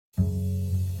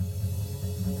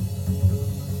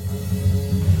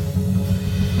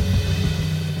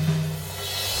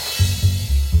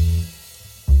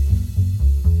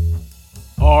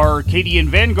Arcadian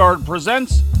Vanguard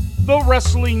presents The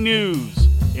Wrestling News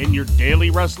in your daily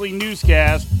wrestling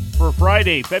newscast for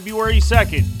Friday, February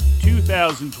 2nd,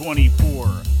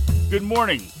 2024. Good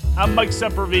morning, I'm Mike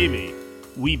Sempervive.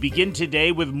 We begin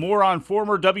today with more on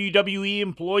former WWE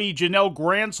employee Janelle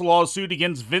Grant's lawsuit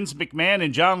against Vince McMahon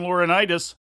and John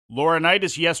Laurinaitis.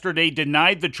 Laurinaitis yesterday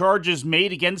denied the charges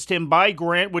made against him by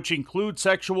Grant, which include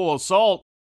sexual assault.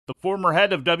 The former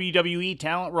head of WWE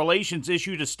Talent Relations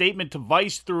issued a statement to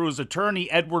Vice through his attorney,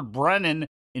 Edward Brennan,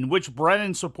 in which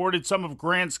Brennan supported some of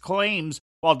Grant's claims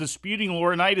while disputing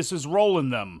Laurinaitis' role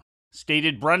in them.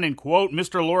 Stated Brennan, quote,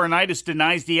 Mr. Laurinaitis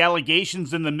denies the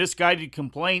allegations in the misguided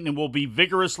complaint and will be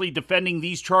vigorously defending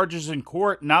these charges in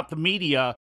court, not the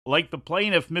media. Like the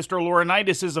plaintiff, Mr.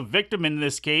 Laurinaitis is a victim in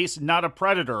this case, not a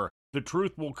predator. The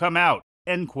truth will come out,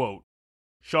 end quote.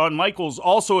 Shawn Michaels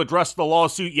also addressed the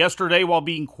lawsuit yesterday while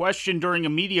being questioned during a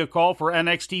media call for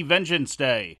NXT Vengeance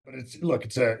Day. But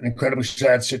it's an incredibly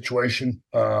sad situation.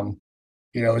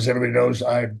 As everybody knows,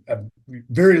 I have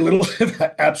very little,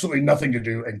 absolutely nothing to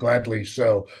do, and gladly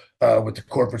so, with the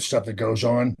corporate stuff that goes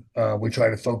on. We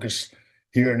try to focus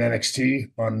here in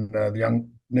NXT on the young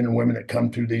men and women that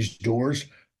come through these doors.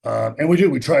 And we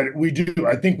do.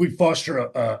 I think we foster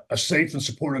a safe and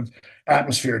supportive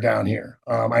atmosphere down here.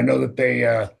 I know that they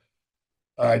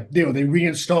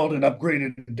reinstalled and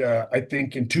upgraded. I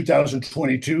think in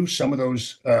 2022, some of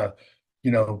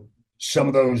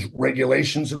those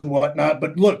regulations and whatnot.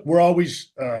 But look, we're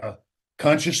always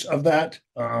conscious of that.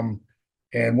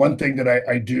 And one thing that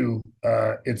I do,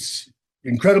 it's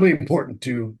incredibly important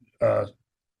to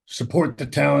support the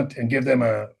talent and give them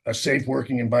a safe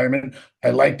working environment. I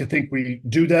like to think we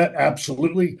do that,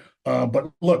 absolutely. But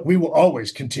look, we will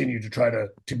always continue to try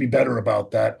to be better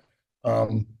about that.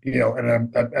 And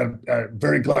I'm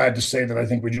very glad to say that I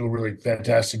think we do a really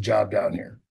fantastic job down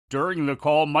here. During the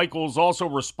call, Michaels also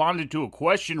responded to a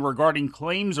question regarding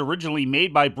claims originally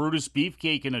made by Brutus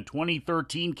Beefcake in a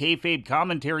 2013 kayfabe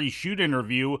commentary shoot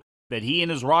interview that he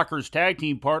and his Rockers tag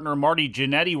team partner Marty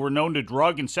Jannetty were known to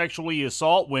drug and sexually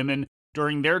assault women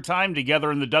during their time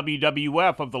together in the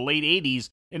WWF of the late 80s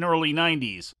and early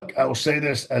 90s. I will say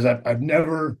this, as I've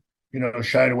never,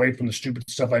 shied away from the stupid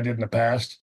stuff I did in the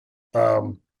past.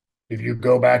 If you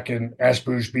go back and ask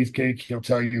Brutus Beefcake, he'll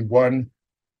tell you, one,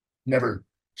 never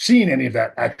seen any of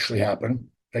that actually happen.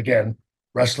 Again,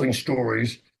 wrestling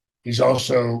stories. He's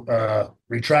also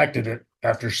retracted it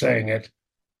after saying it.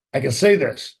 I can say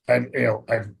this: I've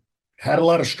had a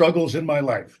lot of struggles in my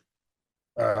life,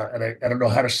 and I don't know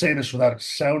how to say this without it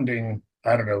sounding,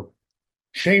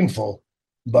 shameful.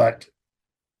 But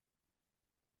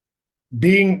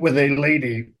being with a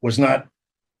lady was not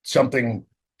something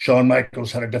Shawn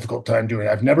Michaels had a difficult time doing.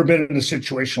 I've never been in a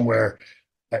situation where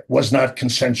it was not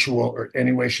consensual or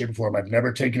any way, shape, or form. I've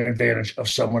never taken advantage of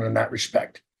someone in that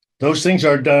respect. Those things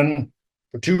are done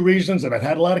for two reasons, and I've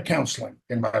had a lot of counseling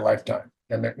in my lifetime.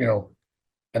 And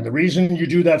and the reason you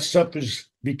do that stuff is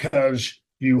because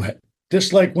you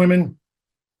dislike women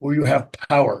or you have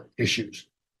power issues.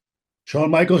 Shawn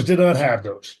Michaels did not have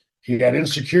those. He had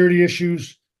insecurity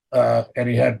issues, and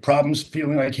he had problems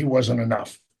feeling like he wasn't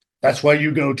enough. That's why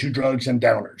you go to drugs and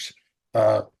downers.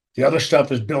 The other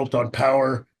stuff is built on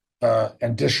power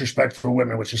and disrespect for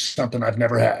women, which is something I've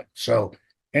never had. So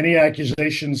any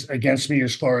accusations against me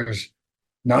as far as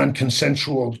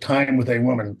non-consensual time with a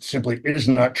woman simply is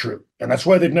not true. And that's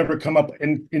why they've never come up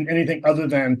in anything other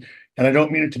than, and I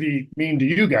don't mean it to be mean to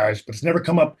you guys, but it's never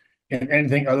come up in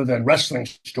anything other than wrestling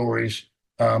stories.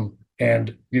 I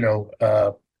don't know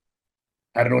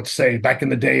what to say. Back in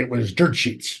the day, it was dirt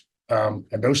sheets. And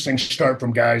those things start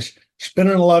from guys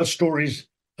spinning a lot of stories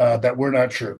that were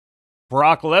not true.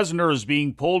 Brock Lesnar is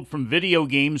being pulled from video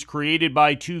games created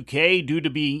by 2K due to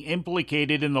being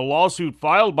implicated in the lawsuit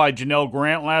filed by Janelle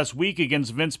Grant last week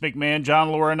against Vince McMahon, John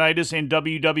Laurinaitis, and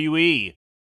WWE.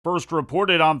 First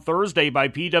reported on Thursday by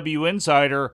PW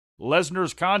Insider,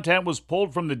 Lesnar's content was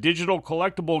pulled from the digital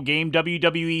collectible game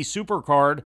WWE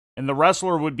Supercard, and the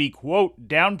wrestler would be, quote,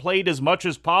 downplayed as much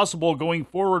as possible going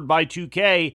forward by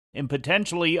 2K and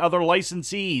potentially other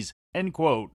licensees, end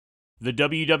quote. The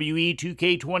WWE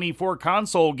 2K24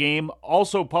 console game,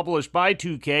 also published by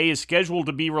 2K, is scheduled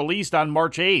to be released on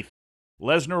March 8th.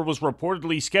 Lesnar was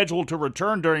reportedly scheduled to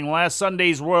return during last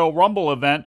Sunday's Royal Rumble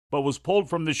event, but was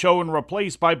pulled from the show and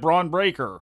replaced by Braun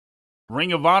Breaker.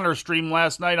 Ring of Honor streamed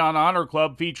last night on Honor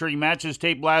Club, featuring matches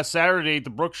taped last Saturday at the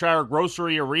Brookshire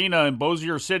Grocery Arena in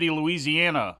Bossier City,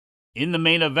 Louisiana. In the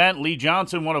main event, Lee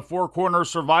Johnson won a four-corner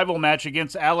survival match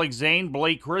against Alex Zane,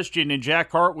 Blake Christian, and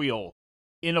Jack Cartwheel.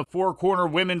 In a four-corner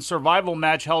women's survival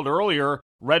match held earlier,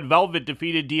 Red Velvet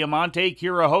defeated Diamante,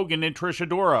 Kiera Hogan, and Trish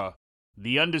Adora.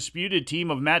 The undisputed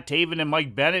team of Matt Taven and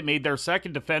Mike Bennett made their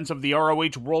second defense of the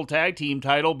ROH World Tag Team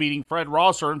title, beating Fred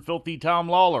Rosser and Filthy Tom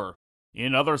Lawler.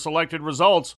 In other selected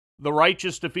results, The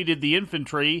Righteous defeated The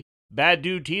Infantry, Bad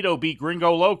Dude Tito beat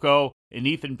Gringo Loco, and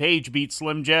Ethan Page beat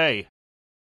Slim J.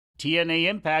 TNA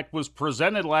Impact was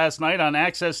presented last night on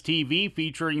Access TV,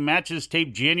 featuring matches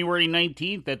taped January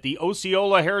 19th at the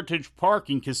Osceola Heritage Park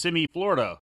in Kissimmee,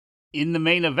 Florida. In the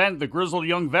main event, the Grizzled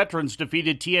Young Veterans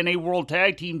defeated TNA World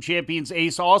Tag Team champions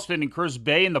Ace Austin and Chris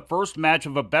Bay in the first match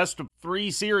of a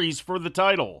best-of-3 series for the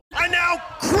title. And now,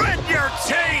 grit your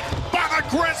teeth by the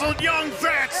Grizzled Young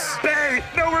Vets! Bay,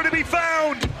 nowhere to be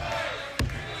found!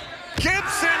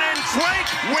 Gibson and Drake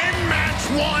win match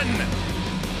 1!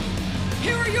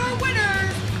 Here are your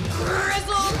winners,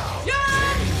 Grizzled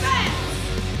Young Vets!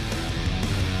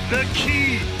 The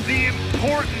key, the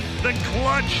important, the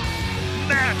clutch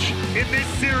match in this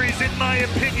series, in my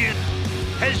opinion,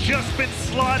 has just been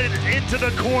slotted into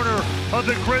the corner of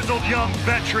the Grizzled Young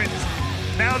Veterans.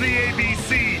 Now the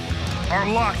ABC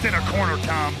are locked in a corner,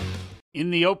 Tom.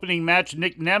 In the opening match,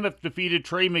 Nick Nemeth defeated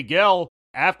Trey Miguel.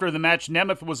 After the match,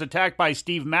 Nemeth was attacked by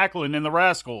Steve Macklin and the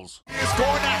Rascals. He's going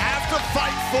to have to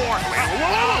fight for it.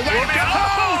 Wait a minute.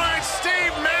 Oh, and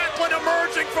Steve Macklin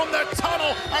emerging from the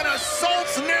tunnel and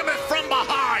assaults Nemeth from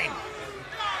behind.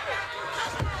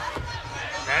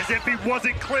 As if he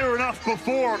wasn't clear enough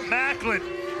before, Macklin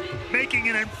making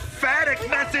an emphatic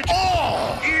message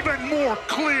even more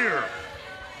clear.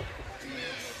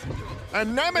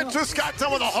 And Nemeth just got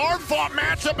done with a hard-fought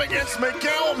matchup against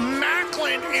Miguel.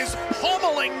 Macklin is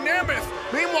pummeling Nemeth.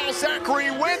 Meanwhile,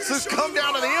 Zachary Wentz has come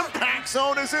down to the impact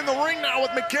zone, is in the ring now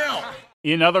with Miguel.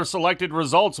 In other selected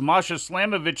results, Masha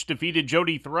Slamovich defeated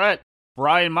Jody Threat,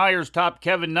 Brian Myers topped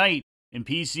Kevin Knight, and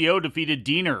PCO defeated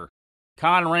Diener.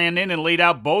 Khan ran in and laid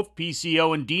out both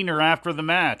PCO and Diener after the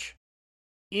match.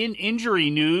 In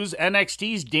injury news,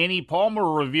 NXT's Danny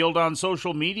Palmer revealed on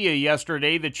social media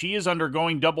yesterday that she is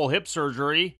undergoing double hip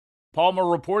surgery. Palmer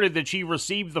reported that she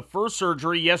received the first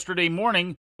surgery yesterday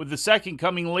morning, with the second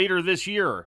coming later this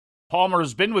year. Palmer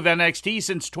has been with NXT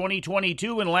since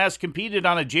 2022 and last competed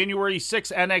on a January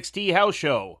 6 NXT house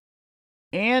show.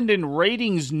 And in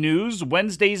ratings news,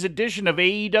 Wednesday's edition of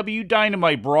AEW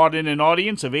Dynamite brought in an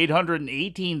audience of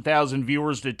 818,000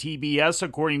 viewers to TBS,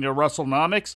 according to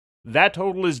WrestleNomics. That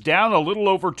total is down a little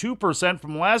over 2%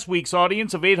 from last week's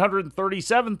audience of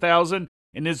 837,000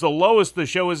 and is the lowest the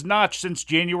show has notched since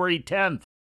January 10th.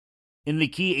 In the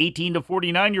key 18 to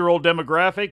 49-year-old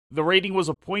demographic, the rating was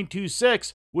a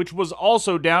 .26, which was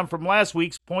also down from last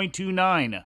week's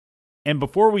 .29. And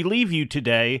before we leave you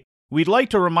today, we'd like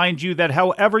to remind you that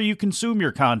however you consume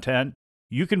your content,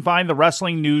 you can find the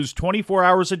wrestling news 24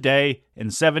 hours a day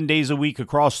and 7 days a week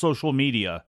across social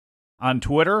media. On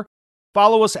Twitter,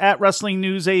 follow us at Wrestling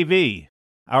News AV.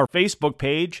 Our Facebook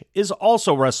page is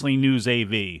also Wrestling News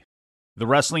AV. The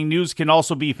Wrestling News can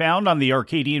also be found on the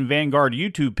Arcadian Vanguard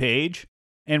YouTube page.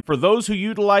 And for those who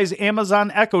utilize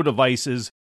Amazon Echo devices,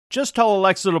 just tell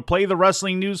Alexa to play the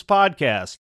Wrestling News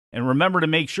podcast. And remember to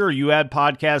make sure you add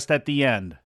podcast at the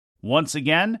end. Once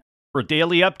again, for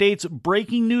daily updates,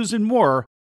 breaking news, and more,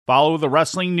 follow the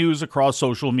Wrestling News across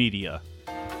social media.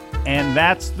 And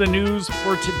that's the news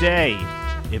for today.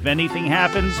 If anything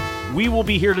happens, we will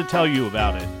be here to tell you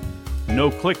about it.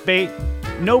 No clickbait,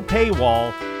 no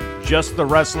paywall, just the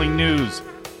Wrestling News.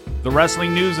 The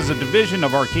Wrestling News is a division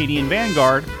of Arcadian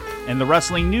Vanguard, and the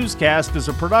Wrestling Newscast is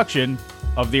a production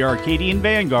of the Arcadian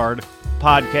Vanguard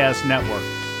Podcast Network.